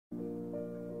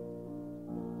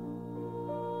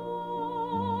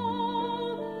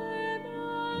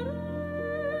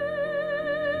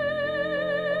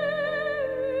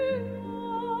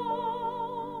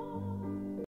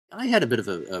I had a bit of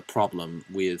a problem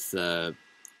with,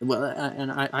 well,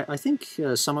 and I think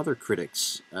some other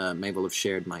critics may well have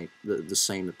shared the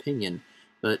same opinion,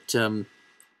 but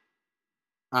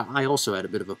I also had a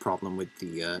bit of a problem with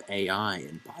the AI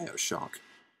in Bioshock.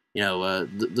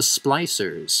 The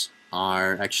splicers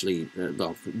are actually,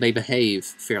 well, they behave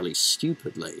fairly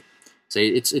stupidly. So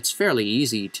it's fairly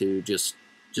easy to just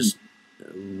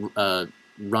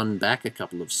run back a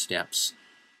couple of steps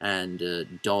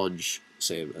and dodge,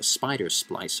 say, a spider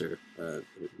splicer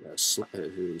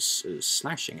who's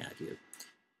slashing at you.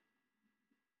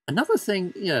 Another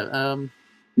thing,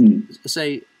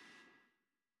 say,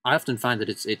 I often find that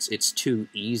it's too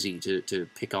easy to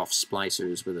pick off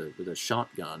splicers with a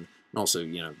shotgun. And also,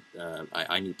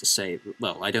 I need to save.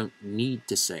 Well, I don't need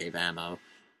to save ammo,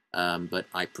 but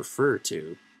I prefer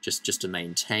to just to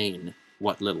maintain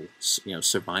what little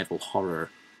survival horror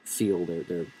feel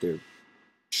there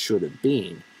should have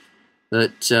been.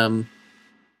 But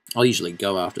I'll usually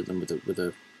go after them with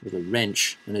a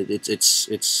wrench, and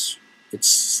it's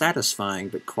satisfying,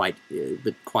 but quite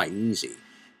easy.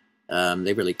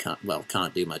 They really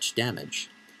can't do much damage.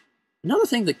 Another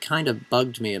thing that kind of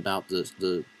bugged me about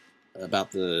the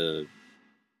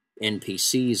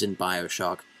NPCs in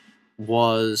Bioshock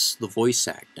was the voice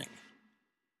acting.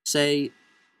 Say,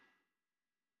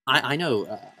 I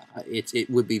know it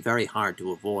would be very hard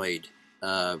to avoid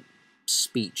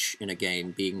speech in a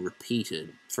game being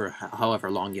repeated for however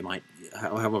long you play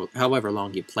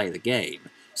the game.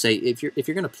 Say, if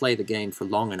you're going to play the game for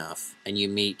long enough and you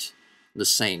meet the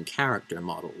same character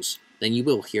models, then you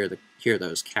will hear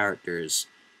those characters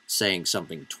saying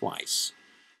something twice.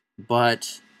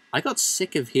 But I got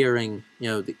sick of hearing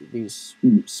these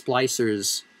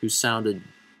splicers who sounded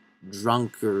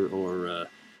drunk or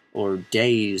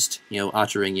dazed,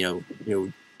 uttering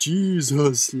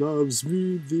Jesus loves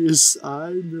me, this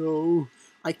I know.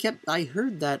 I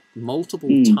heard that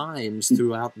multiple times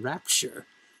throughout Rapture.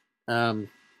 That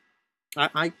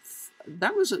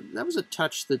was a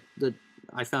touch that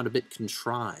I found a bit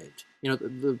contrived.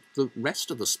 The rest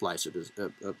of the splicer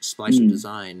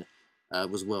design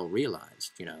was well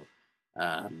realized.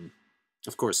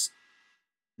 Of course,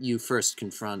 you first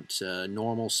confront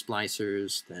normal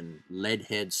splicers, then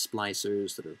leadhead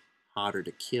splicers that are harder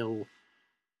to kill.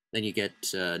 Then you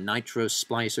get nitro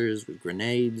splicers with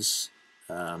grenades,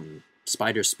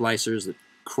 spider splicers that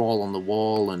crawl on the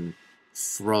wall and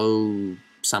throw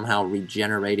somehow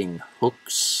regenerating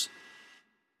hooks.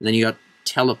 And then you got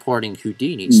teleporting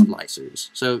Houdini splicers.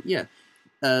 So yeah,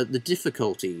 the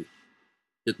difficulty,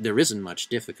 there isn't much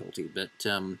difficulty, but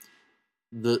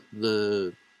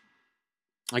the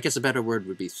I guess a better word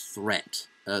would be threat.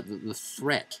 The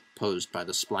threat posed by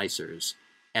the splicers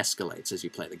escalates as you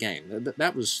play the game.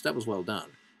 That was well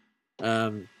done.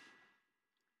 And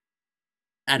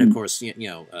of course,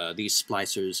 these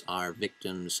splicers are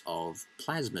victims of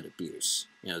plasmid abuse.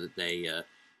 That they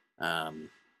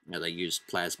use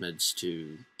plasmids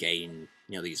to gain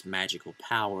these magical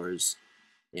powers,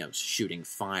 shooting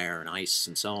fire and ice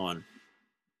and so on,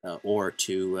 or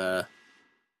to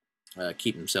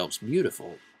keep themselves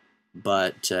beautiful.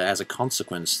 But as a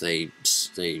consequence, they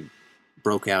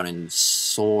broke out in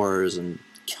sores and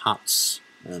cuts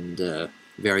and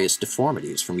various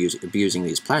deformities from abusing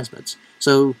these plasmids.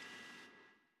 So,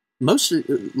 mostly,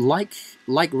 like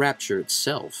Rapture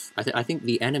itself, I think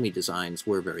the enemy designs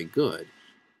were very good,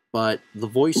 but the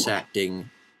voice acting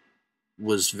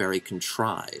was very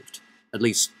contrived, at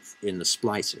least in the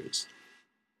splicers.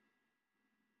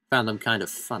 Found them kind of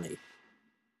funny,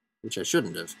 which I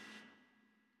shouldn't have.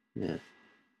 Yeah.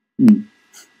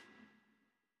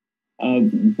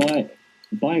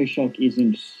 Bioshock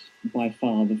isn't by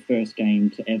far the first game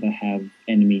to ever have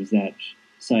enemies that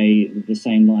say the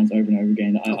same lines over and over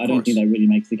again. I don't think that really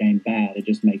makes the game bad. It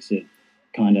just makes it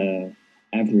kind of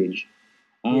average.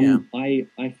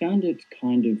 I found it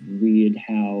kind of weird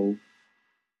how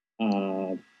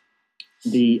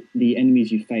the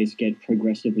enemies you face get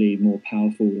progressively more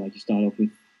powerful. Like you start off with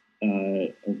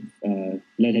leadhead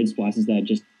splicers that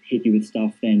just hit you with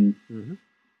stuff, then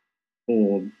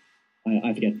or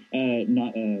I forget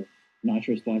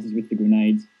nitro splicers with the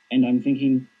grenades. And I'm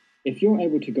thinking, if you're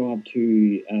able to go up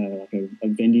to like a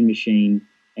vending machine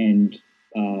and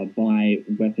buy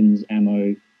weapons,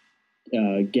 ammo,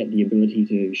 get the ability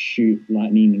to shoot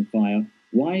lightning and fire,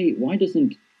 why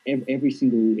doesn't every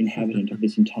single inhabitant of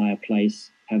this entire place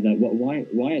have that? Why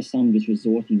are some just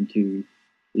resorting to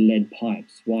lead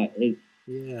pipes?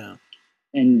 Yeah.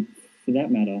 And for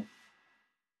that matter,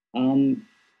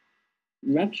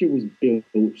 Rapture was built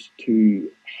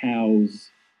to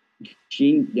house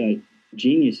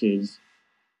geniuses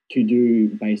to do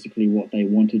basically what they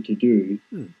wanted to do.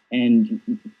 And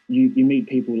you meet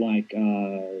people like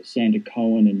Sander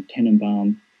Cohen and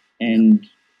Tenenbaum, and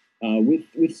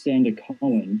with Sander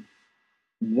Cohen,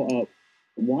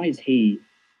 why is he?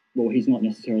 Well, he's not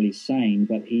necessarily sane,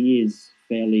 but he is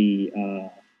fairly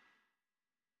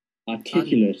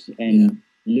articulate and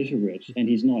literate, and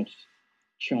he's not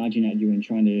charging at you and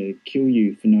trying to kill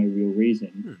you for no real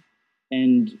reason.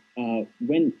 And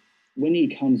when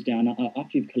he comes down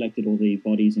after you've collected all the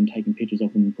bodies and taken pictures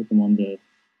of them and put them on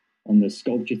the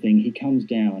sculpture thing, he comes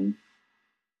down,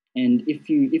 and if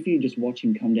you just watch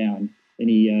him come down, then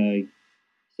he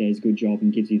says good job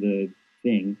and gives you the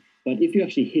thing. But if you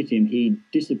actually hit him, he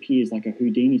disappears like a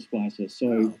Houdini splicer.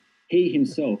 So he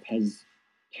himself has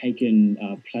taken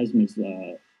plasmids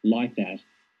like that.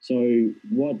 So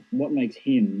what makes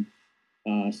him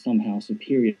somehow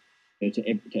superior to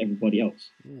everybody else?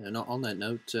 Yeah, and on that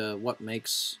note, what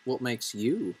makes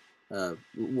you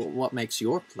what makes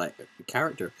your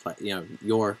character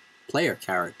your player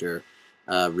character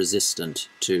resistant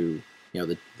to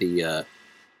the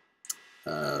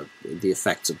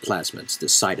effects of plasmids, the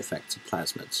side effects of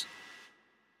plasmids?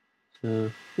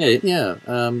 You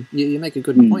make a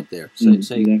good point there. So,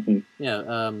 exactly.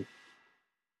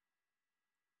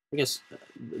 I guess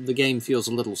the game feels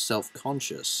a little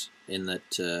self-conscious in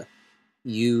that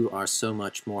you are so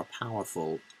much more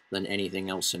powerful than anything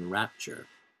else in Rapture,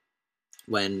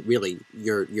 when really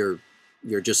you're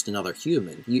just another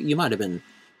human. You might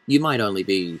only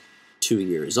be 2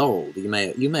 years old. You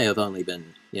may have only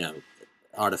been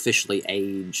artificially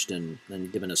aged and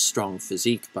given a strong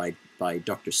physique by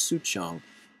Dr. Suchong,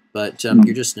 but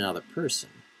you're just another person.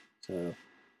 So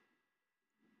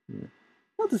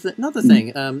another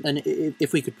thing, and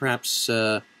if we could perhaps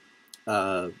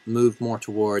move more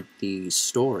toward the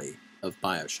story of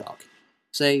Bioshock,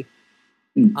 say,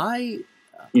 I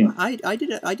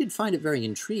did find it very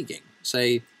intriguing.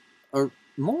 Say, or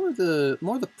more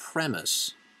the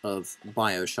premise of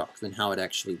Bioshock than how it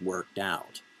actually worked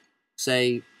out.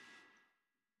 Say,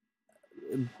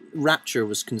 Rapture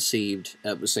was conceived,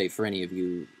 say, for any of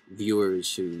you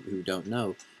viewers who don't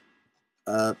know,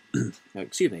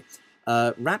 excuse me,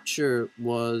 Rapture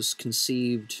was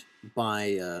conceived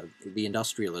by the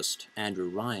industrialist Andrew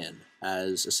Ryan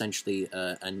as essentially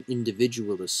an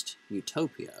individualist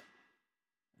utopia.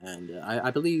 And I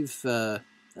believe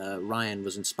Ryan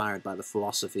was inspired by the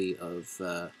philosophy of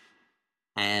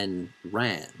Ayn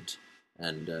Rand.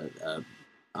 And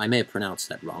I may have pronounced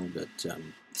that wrong, but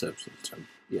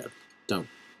don't.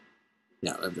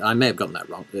 Yeah, I may have gotten that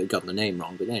wrong, gotten the name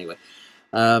wrong, but anyway.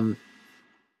 I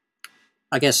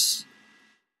guess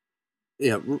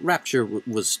Rapture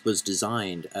was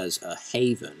designed as a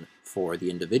haven for the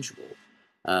individual,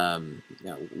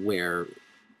 where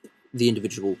the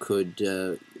individual could,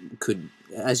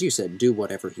 as you said, do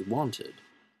whatever he wanted,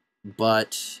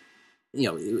 but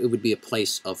it would be a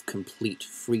place of complete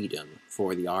freedom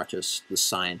for the artist, the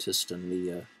scientist, and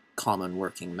the common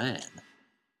working man.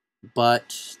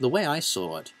 But the way I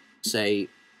saw it, say,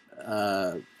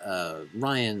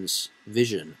 Ryan's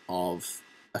vision of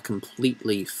a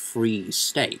completely free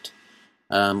state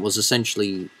was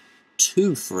essentially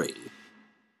too free,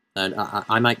 and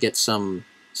I might get some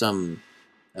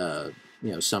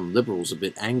liberals a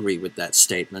bit angry with that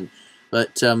statement,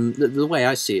 but the way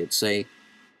I see it, say,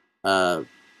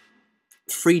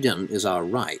 freedom is our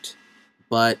right,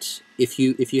 but if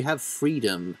you have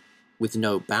freedom with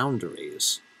no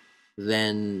boundaries,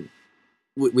 then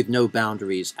with no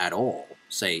boundaries at all,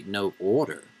 say no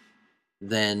order,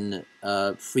 then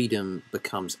freedom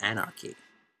becomes anarchy.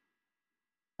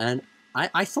 And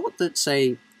I thought that,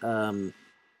 say,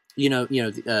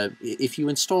 if you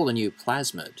install a new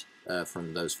plasmid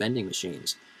from those vending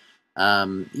machines,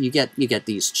 you get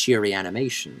these cheery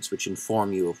animations which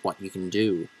inform you of what you can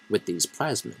do with these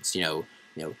plasmids.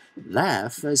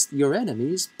 Laugh as your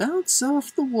enemies bounce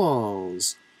off the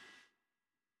walls.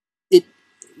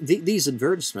 These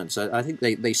advertisements, I think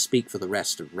they speak for the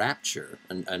rest of Rapture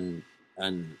and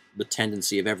the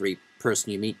tendency of every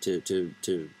person you meet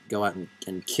to go out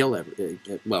and kill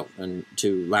and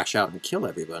to lash out and kill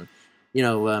everyone.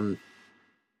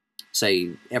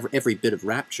 Say every bit of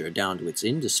Rapture down to its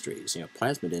industries,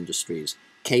 plasmid industries,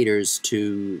 caters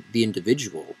to the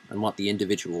individual and what the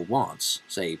individual wants.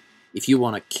 Say, if you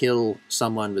want to kill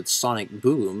someone with sonic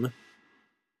boom,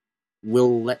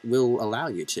 we'll allow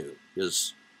you to,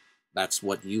 because that's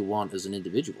what you want as an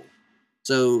individual.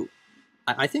 So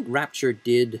I think Rapture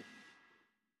did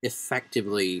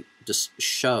effectively just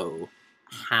show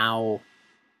how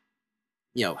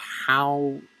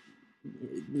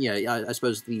yeah, I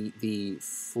suppose the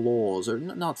flaws, or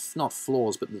not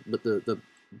flaws, but the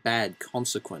bad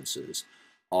consequences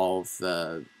of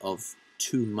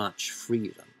too much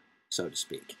freedom, so to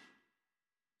speak.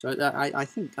 So I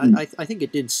think I think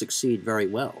it did succeed very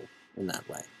well in that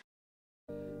way.